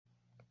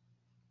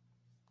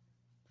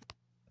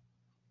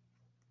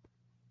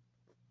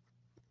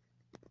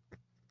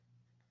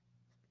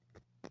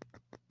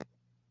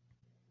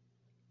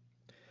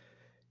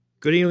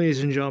Good evening,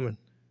 ladies and gentlemen.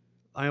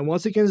 I am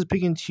once again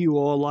speaking to you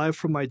all live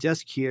from my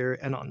desk here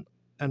and on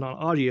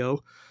audio,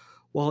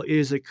 while it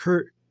is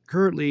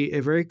currently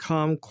a very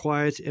calm,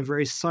 quiet, and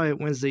very silent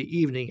Wednesday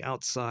evening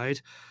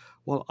outside,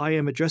 while I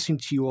am addressing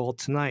to you all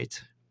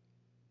tonight.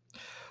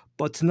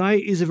 But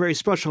tonight is a very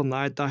special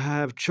night that I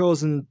have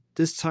chosen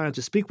this time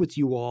to speak with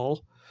you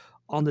all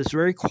on this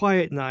very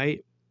quiet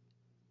night,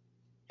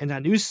 and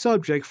that new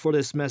subject for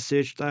this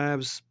message that I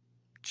have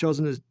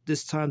chosen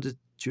this time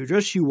to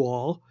address you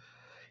all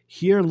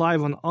here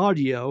live on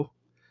audio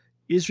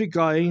is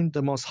regarding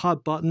the most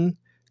hot button,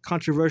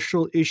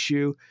 controversial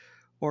issue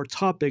or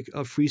topic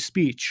of free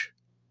speech.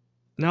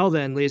 Now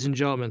then, ladies and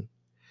gentlemen,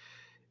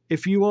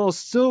 if you all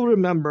still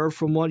remember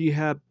from what you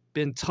have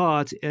been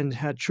taught and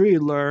had truly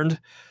learned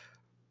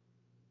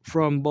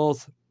from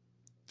both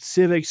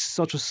civics,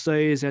 social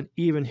studies, and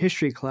even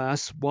history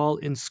class while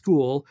in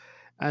school,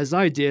 as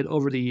I did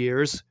over the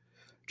years,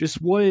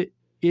 just what it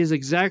is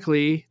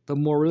exactly the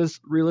more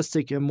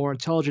realistic and more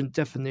intelligent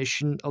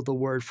definition of the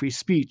word free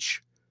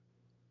speech,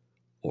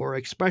 or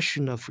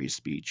expression of free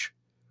speech.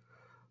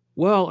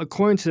 Well,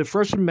 according to the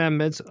First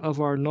Amendment of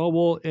our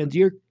noble and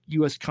dear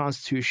U.S.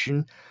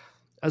 Constitution,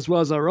 as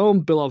well as our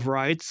own Bill of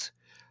Rights,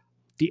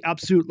 the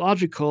absolute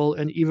logical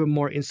and even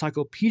more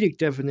encyclopedic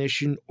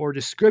definition or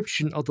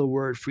description of the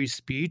word free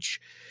speech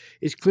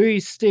is clearly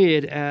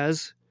stated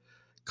as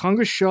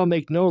Congress shall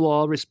make no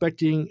law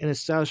respecting an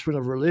establishment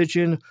of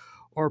religion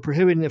or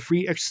prohibiting the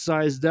free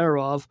exercise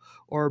thereof,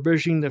 or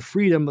abridging the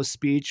freedom of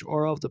speech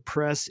or of the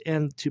press,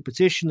 and to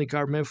petition the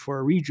government for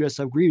a redress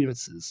of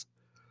grievances.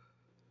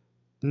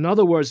 In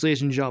other words,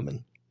 ladies and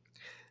gentlemen,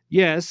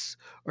 yes,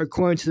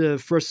 according to the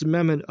First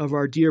Amendment of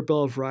our dear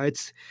Bill of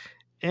Rights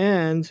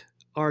and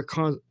our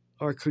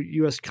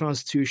U.S.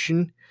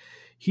 Constitution,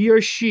 he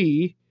or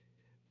she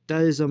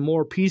that is a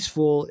more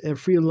peaceful and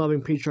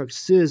freedom-loving patriotic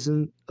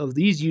citizen of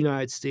these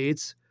United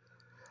States,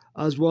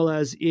 as well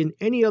as in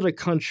any other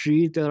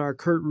country that are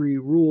currently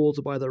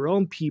ruled by their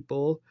own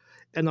people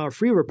and our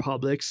free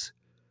republics,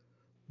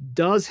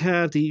 does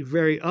have the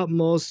very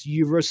utmost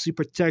universally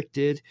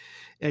protected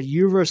and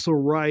universal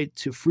right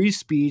to free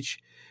speech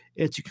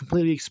and to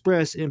completely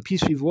express and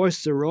peacefully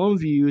voice their own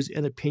views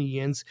and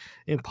opinions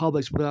in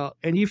public without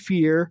any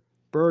fear,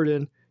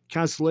 burden,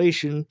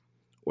 cancellation,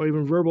 or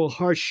even verbal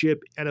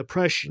hardship and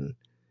oppression.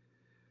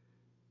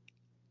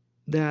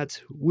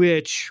 That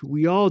which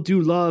we all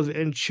do love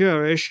and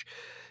cherish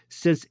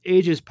since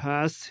ages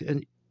past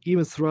and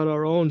even throughout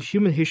our own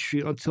human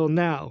history until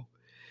now,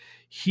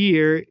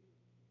 here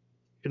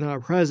in our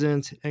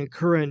present and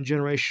current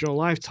generational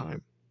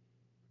lifetime.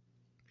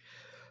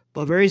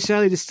 But very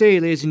sadly to say,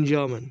 ladies and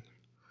gentlemen,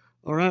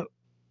 our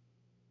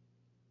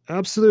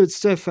absolute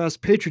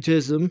steadfast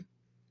patriotism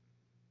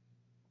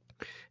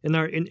and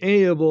our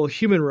inalienable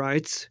human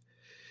rights,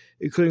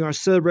 including our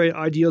celebrated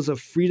ideals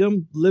of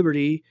freedom,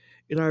 liberty,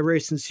 and our very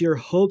sincere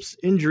hopes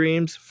and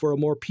dreams for a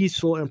more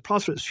peaceful and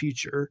prosperous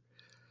future,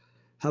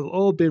 have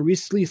all been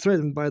recently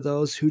threatened by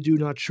those who do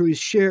not truly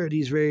share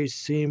these very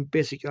same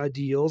basic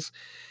ideals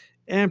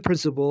and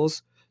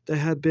principles that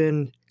have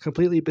been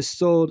completely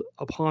bestowed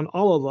upon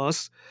all of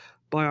us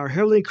by our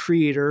Heavenly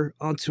Creator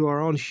onto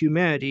our own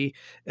humanity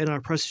and our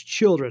precious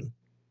children,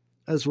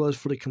 as well as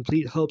for the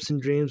complete hopes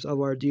and dreams of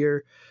our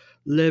dear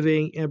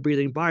living and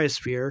breathing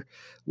biosphere,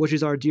 which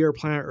is our dear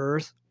planet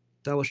Earth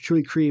that was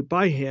truly created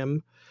by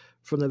Him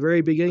from the very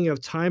beginning of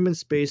time and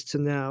space to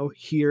now,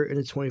 here in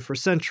the 21st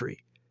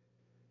century.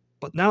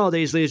 But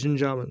nowadays, ladies and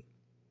gentlemen,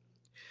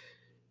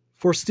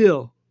 for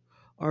still,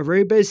 our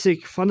very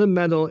basic,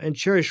 fundamental, and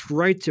cherished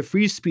right to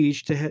free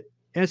speech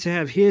and to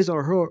have his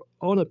or her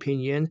own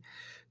opinion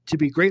to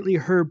be greatly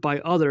heard by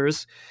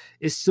others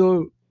is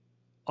still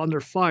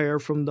under fire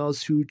from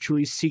those who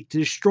truly seek to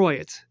destroy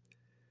it.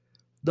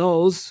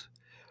 Those,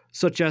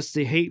 such as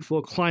the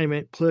hateful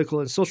climate, political,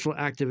 and social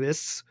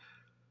activists,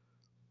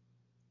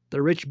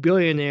 the rich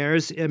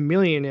billionaires and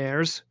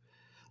millionaires,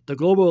 the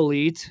global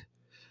elite,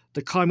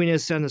 the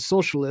communists and the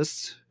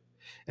socialists,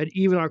 and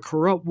even our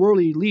corrupt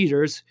worldly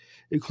leaders,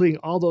 including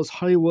all those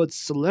Hollywood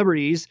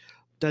celebrities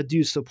that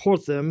do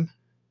support them,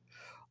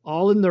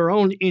 all in their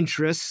own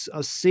interests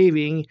of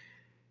saving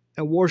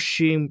and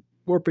worshiping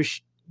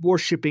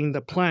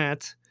the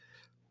planet,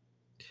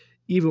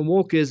 even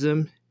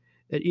wokeism,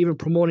 and even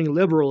promoting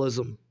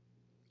liberalism,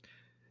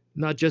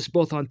 not just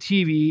both on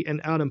TV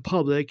and out in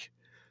public,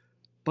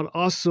 but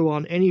also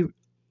on any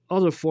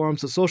other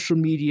forms of social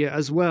media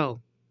as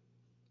well,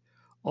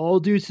 all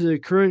due to the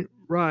current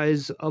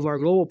rise of our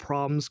global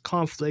problems,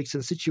 conflicts,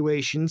 and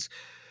situations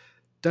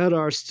that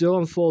are still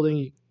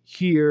unfolding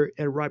here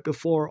and right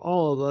before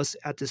all of us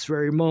at this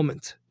very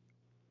moment.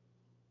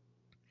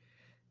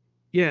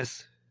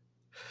 Yes,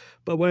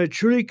 but when it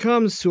truly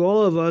comes to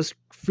all of us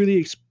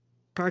freely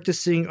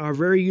practicing our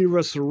very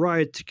universal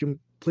right to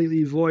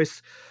completely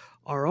voice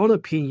our own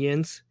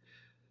opinions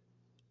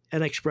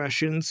and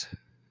expressions,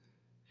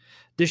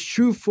 this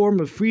true form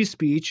of free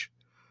speech,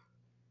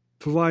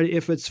 provided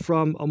if it's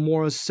from a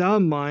more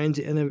sound mind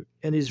and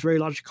is very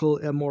logical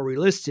and more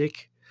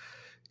realistic,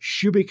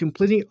 should be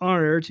completely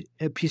honored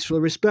and peacefully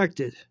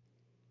respected.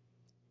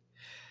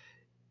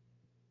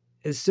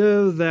 Instead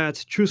of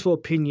that truthful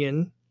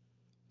opinion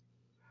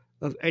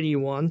of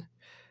anyone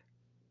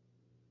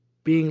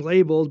being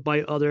labeled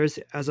by others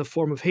as a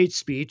form of hate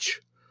speech,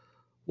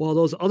 while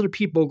those other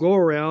people go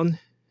around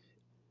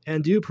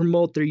and do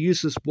promote their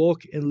useless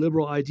woke and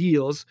liberal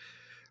ideals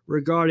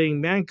regarding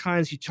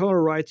mankind's eternal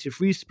right to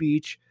free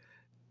speech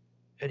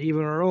and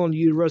even our own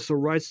universal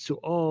rights to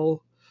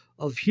all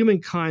of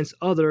humankind's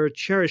other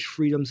cherished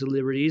freedoms and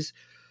liberties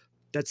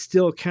that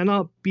still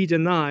cannot be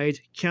denied,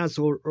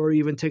 canceled, or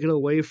even taken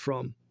away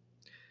from,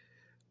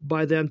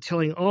 by them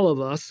telling all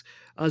of us,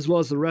 as well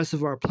as the rest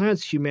of our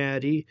planet's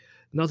humanity,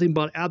 nothing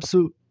but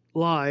absolute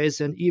lies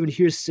and even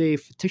hearsay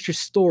fictitious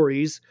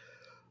stories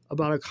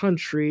about our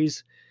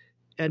countries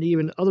and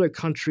even other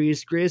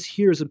countries' greatest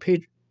heroes and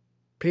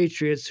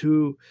patriots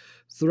who,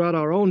 throughout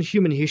our own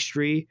human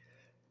history,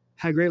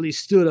 had greatly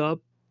stood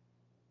up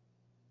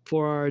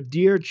for our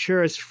dear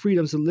cherished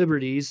freedoms and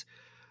liberties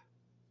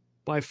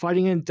by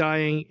fighting and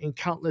dying in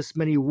countless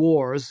many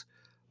wars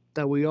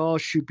that we all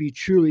should be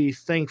truly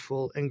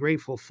thankful and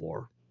grateful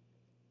for.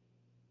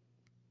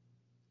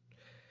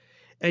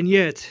 And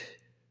yet,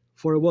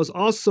 for it was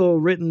also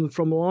written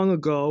from long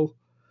ago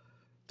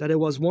that it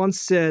was once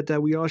said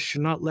that we all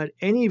should not let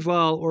any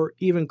vile or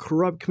even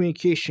corrupt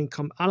communication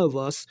come out of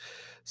us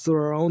through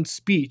our own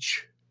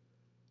speech.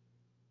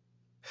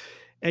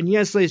 And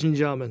yes, ladies and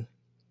gentlemen,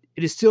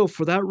 it is still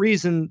for that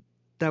reason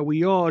that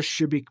we all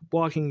should be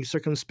walking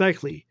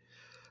circumspectly,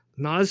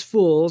 not as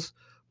fools,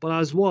 but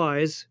as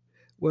wise,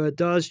 when it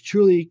does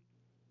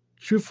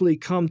truthfully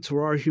come to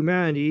our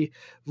humanity,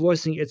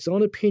 voicing its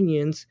own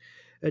opinions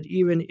and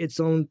even its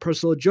own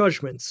personal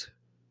judgments,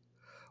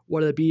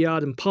 whether it be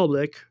out in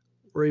public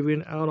or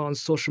even out on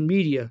social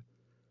media,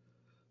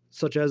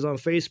 such as on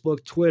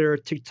Facebook, Twitter,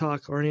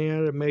 TikTok, or any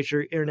other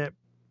major internet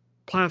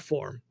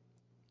platform.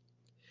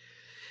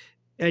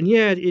 And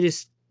yet, it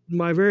is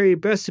my very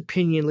best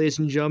opinion, ladies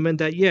and gentlemen,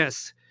 that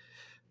yes,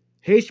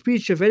 hate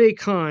speech of any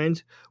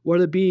kind,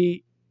 whether it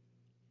be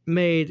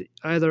made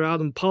either out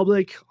in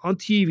public, on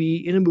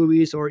TV, in the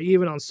movies, or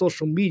even on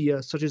social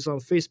media, such as on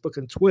Facebook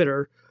and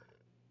Twitter,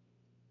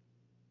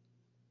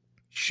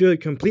 should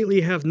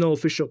completely have no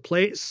official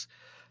place,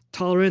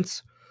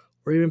 tolerance,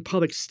 or even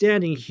public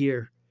standing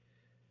here,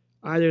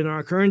 either in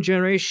our current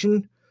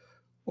generation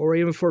or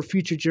even for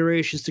future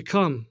generations to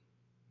come.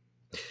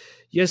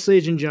 Yes,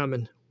 ladies and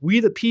gentlemen, we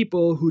the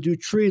people who do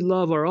truly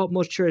love our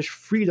utmost cherished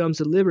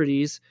freedoms and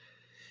liberties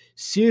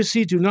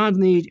seriously do not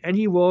need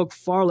any woke,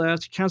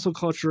 far-left, cancel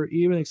culture, or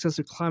even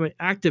excessive climate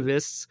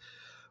activists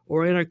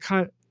or any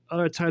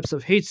other types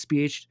of hate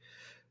speech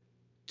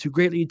to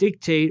greatly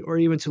dictate or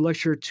even to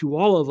lecture to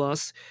all of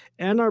us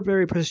and our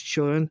very precious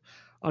children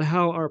on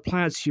how our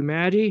planet's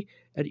humanity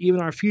and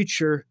even our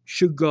future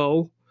should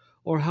go,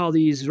 or how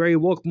these very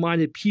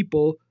woke-minded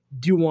people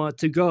do want it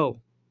to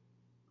go.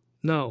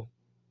 No.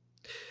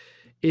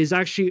 It is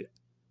actually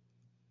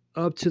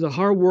up to the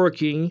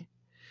hardworking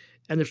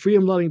and the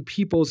freedom-loving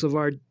peoples of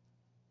our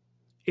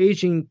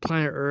aging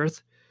planet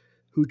Earth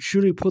who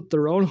truly put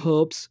their own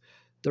hopes,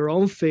 their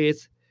own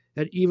faith,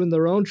 and even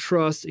their own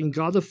trust in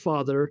God the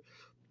Father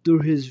through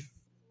his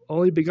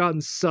only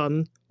begotten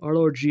Son, our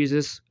Lord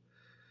Jesus,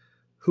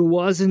 who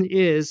was and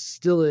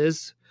still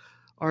is,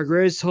 our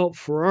greatest hope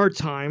for our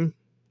time,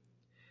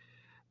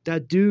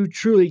 that do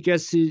truly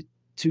gets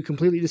to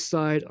completely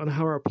decide on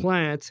how our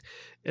planet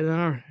and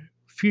our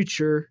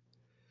future,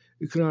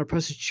 including our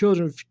precious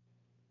children's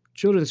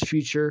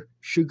future,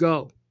 should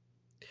go.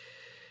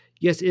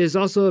 Yes, it is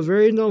also a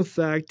very known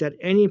fact that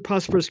any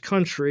prosperous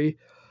country,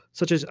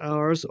 such as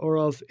ours or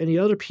of any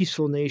other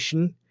peaceful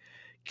nation,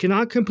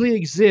 cannot completely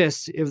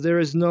exist if there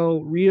is no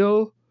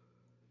real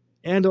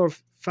and or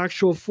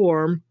factual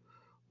form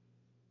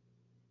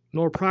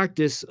nor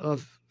practice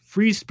of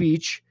free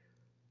speech,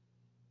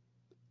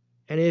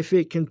 and if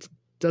it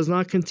does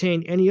not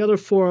contain any other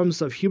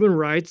forms of human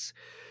rights,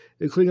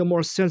 including a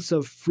more sense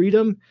of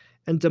freedom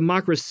and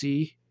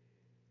democracy.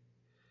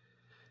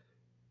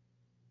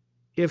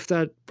 If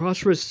that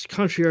prosperous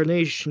country or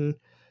nation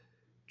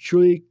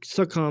truly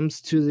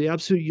succumbs to the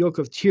absolute yoke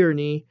of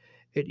tyranny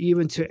and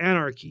even to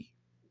anarchy.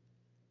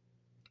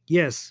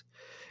 Yes,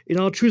 in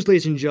all truth,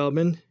 ladies and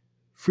gentlemen,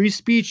 free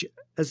speech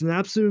as an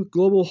absolute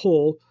global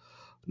whole,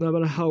 no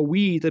matter how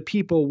we, the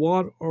people,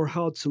 want or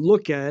how to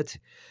look at it,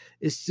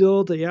 is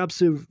still the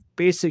absolute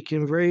basic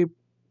and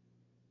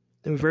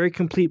very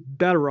complete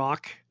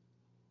bedrock,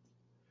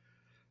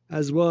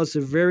 as well as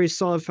a very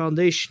solid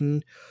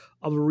foundation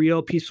of a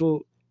real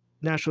peaceful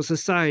national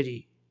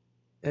society,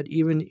 and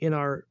even in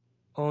our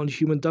own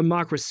human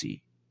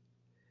democracy.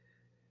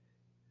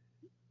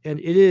 And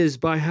it is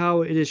by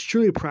how it is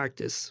truly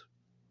practiced,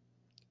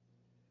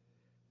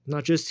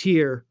 not just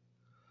here,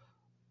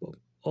 but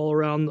all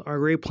around our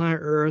great planet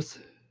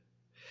Earth,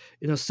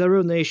 in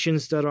several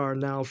nations that are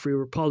now free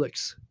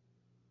republics.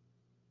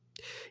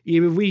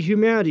 Even we,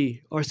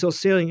 humanity, are still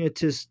sailing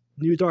into this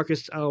new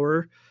darkest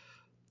hour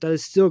that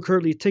is still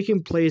currently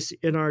taking place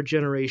in our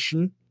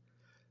generation,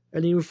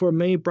 and even for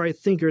many bright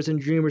thinkers and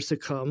dreamers to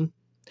come,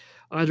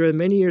 either in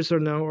many years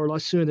from now or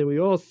less sooner than we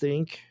all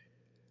think.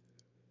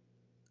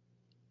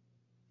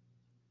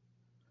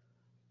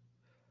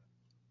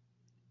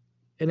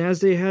 And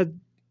as they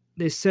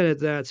said it,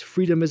 that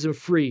freedom isn't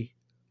free.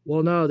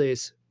 Well,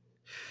 nowadays,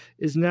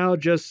 is not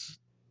just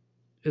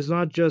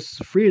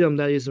freedom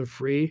that isn't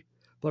free,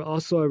 but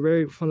also a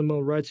very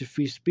fundamental right to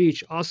free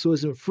speech also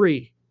isn't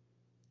free.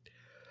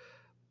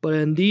 But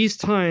in these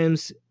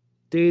times,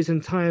 days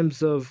and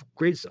times of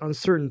great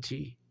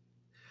uncertainty,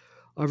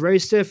 a very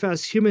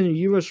steadfast human and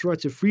universal right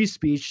to free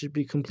speech should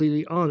be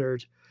completely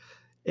honored,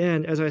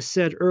 and, as I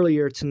said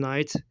earlier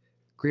tonight,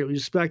 greatly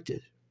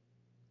respected.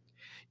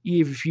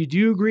 If you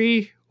do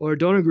agree or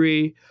don't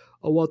agree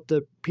on what the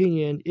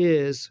opinion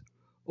is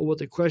or what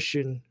the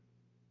question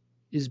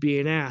is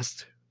being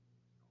asked.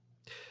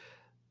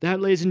 That,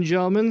 ladies and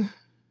gentlemen,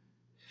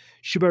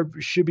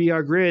 should be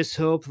our greatest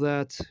hope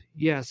that,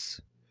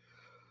 yes,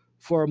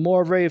 for a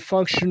more very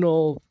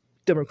functional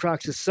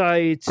democratic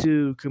society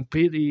to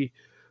completely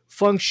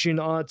function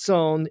on its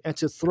own and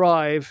to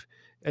thrive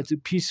and to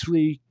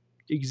peacefully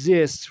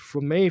exist for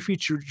many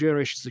future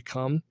generations to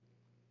come,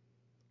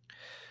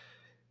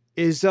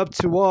 is up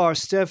to our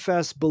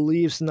steadfast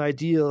beliefs and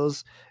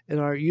ideals and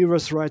our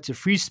universal right to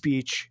free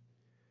speech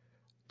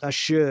that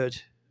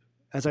should,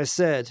 as I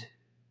said,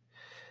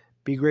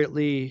 be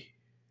greatly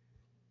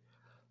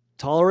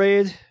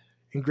tolerated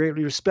and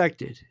greatly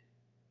respected,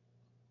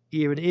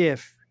 even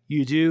if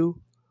you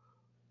do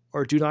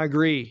or do not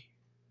agree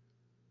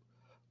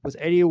with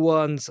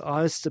anyone's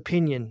honest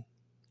opinion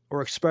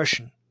or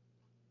expression.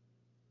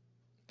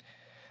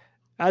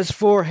 As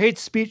for hate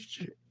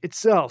speech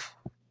itself,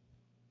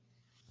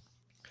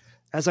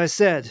 as I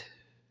said,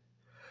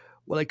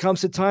 when it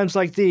comes to times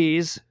like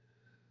these,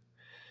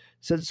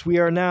 since we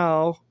are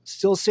now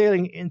still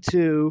sailing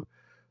into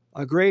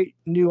a great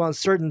new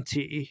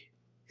uncertainty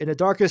in the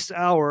darkest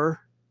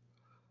hour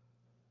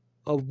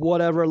of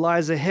whatever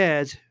lies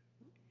ahead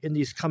in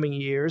these coming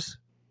years,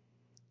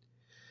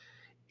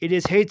 it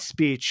is hate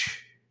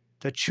speech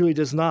that truly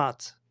does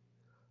not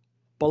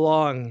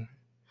belong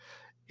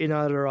in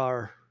either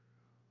our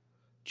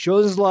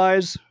children's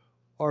lives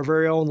or our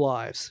very own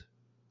lives.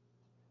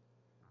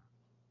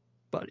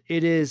 But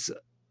it is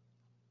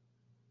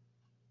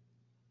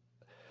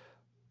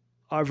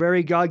our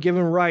very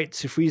God-given right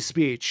to free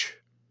speech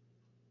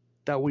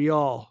that we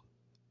all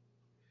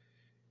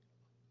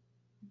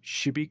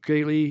should be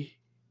greatly,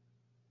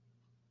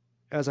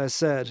 as I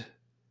said,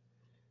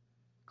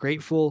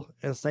 grateful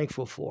and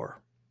thankful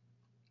for.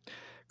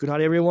 Good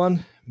night,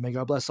 everyone. May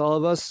God bless all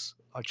of us,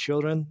 our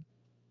children,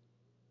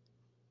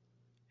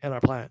 and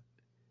our planet.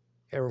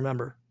 And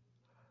remember,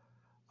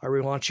 I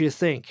really want you to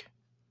think,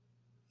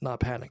 not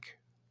panic.